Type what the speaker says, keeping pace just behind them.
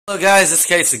Hello guys, it's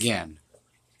Kayce again.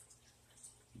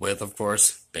 With, of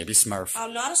course, Baby Smurf.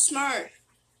 I'm not a Smurf.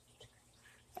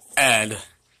 And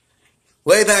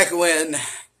way back when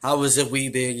I was a wee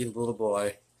big little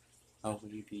boy. A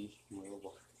wee big little boy.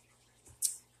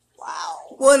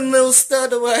 Wow. One little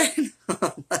stud away.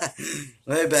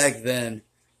 Way back then,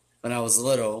 when I was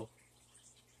little,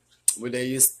 when they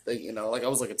used to, like I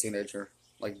was like a teenager,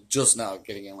 like just now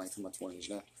getting in like to my 20s,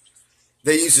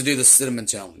 They used to do the cinnamon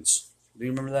challenge. Do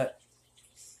you remember that?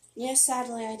 Yes,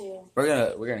 sadly I do. We're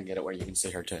gonna get it where you can see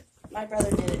her too. My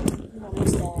brother did it. He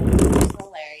almost died. It was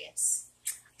hilarious.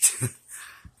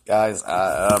 Guys,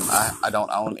 I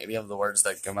don't own any of the words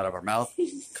that come out of our mouth.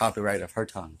 Copyright of her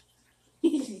tongue.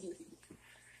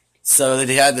 So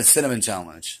they had the cinnamon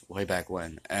challenge way back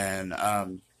when, and I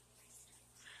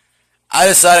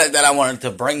decided that I wanted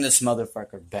to bring this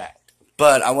motherfucker back,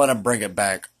 but I want to bring it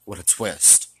back with a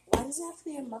twist. Why does it have to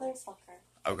be a motherfucker?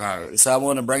 Okay, so I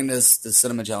want to bring this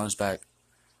cinnamon challenge back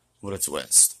with a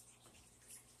twist.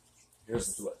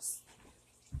 Here's the twist.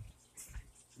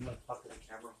 I'm gonna talk to the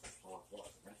camera.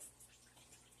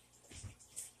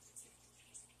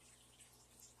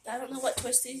 I don't know what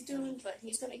twist he's doing, but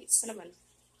he's gonna eat cinnamon.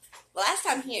 The last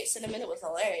time he ate cinnamon, it was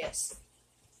hilarious.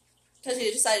 Because he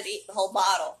decided to eat the whole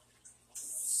bottle.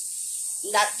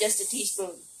 Not just a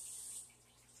teaspoon.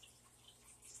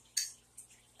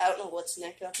 I don't know what's in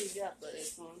that cup he's got, but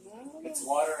it's on. It's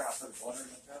water. I put water in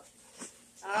the cup.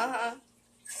 Uh-huh.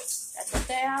 That's what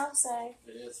they all say.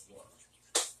 It is water.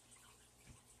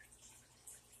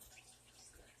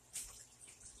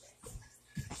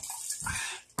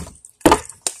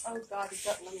 Oh God, he's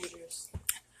got lemon juice.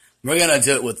 We're gonna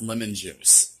do it with lemon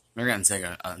juice. We're gonna take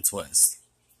a twist.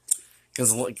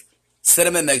 Because like,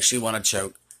 cinnamon makes you want to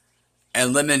choke,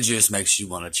 and lemon juice makes you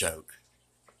want to choke.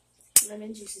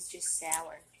 Lemon juice is just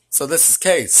sour. So this is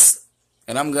Kayce,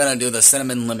 and I'm gonna do the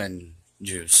cinnamon lemon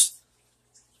juice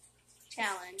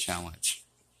challenge.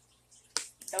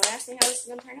 Don't ask me how this is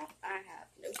gonna turn out. I have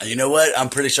no clue. You know what? I'm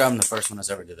pretty sure I'm the first one that's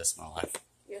ever did this in my life.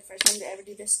 You're the first one to ever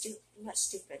do this. Not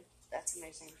stupid. That's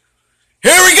amazing.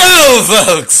 Here we go,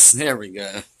 folks. Here we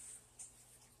go.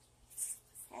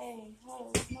 Hey,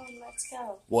 come on, let's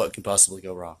go. What could possibly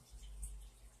go wrong?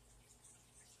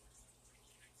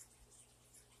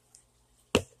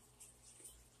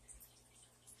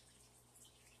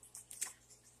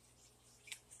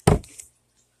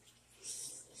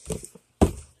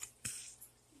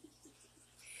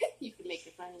 You can make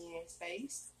a funny ass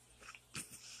face.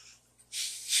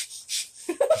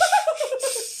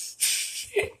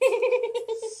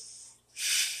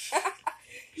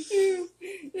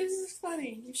 This is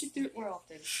funny. You should do it more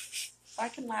often. I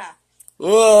can laugh.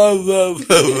 Ew.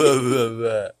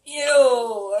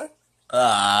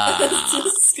 That's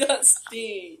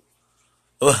disgusting.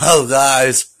 Well,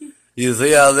 guys, you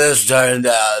see how this turned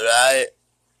out, right?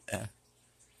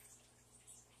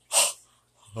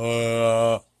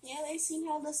 Yeah, they seen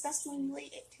how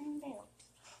disgustingly it turned out.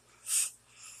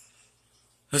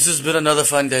 This has been another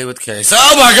fun day with Kayce.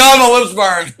 Oh my God, my lips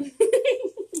burn!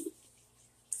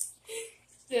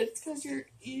 That's because you're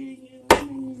eating your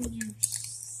lemon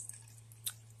juice.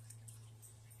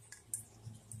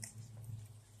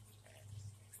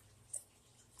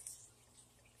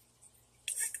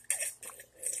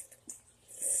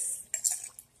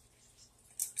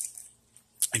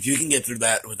 If you can get through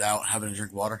that without having to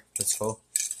drink water, that's cool.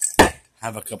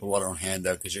 Have a cup of water on hand,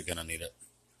 though, because you're going to need it.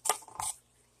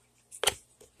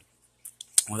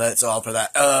 Well, that's all for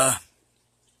that.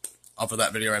 All for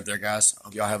that video right there, guys.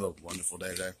 Hope y'all have a wonderful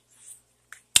day today.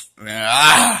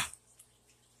 I'm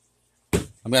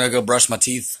going to go brush my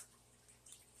teeth.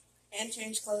 And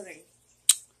change clothing.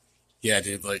 Yeah,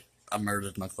 dude, like, I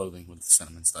murdered my clothing with the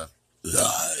cinnamon stuff.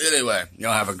 Anyway,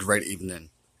 y'all have a great evening.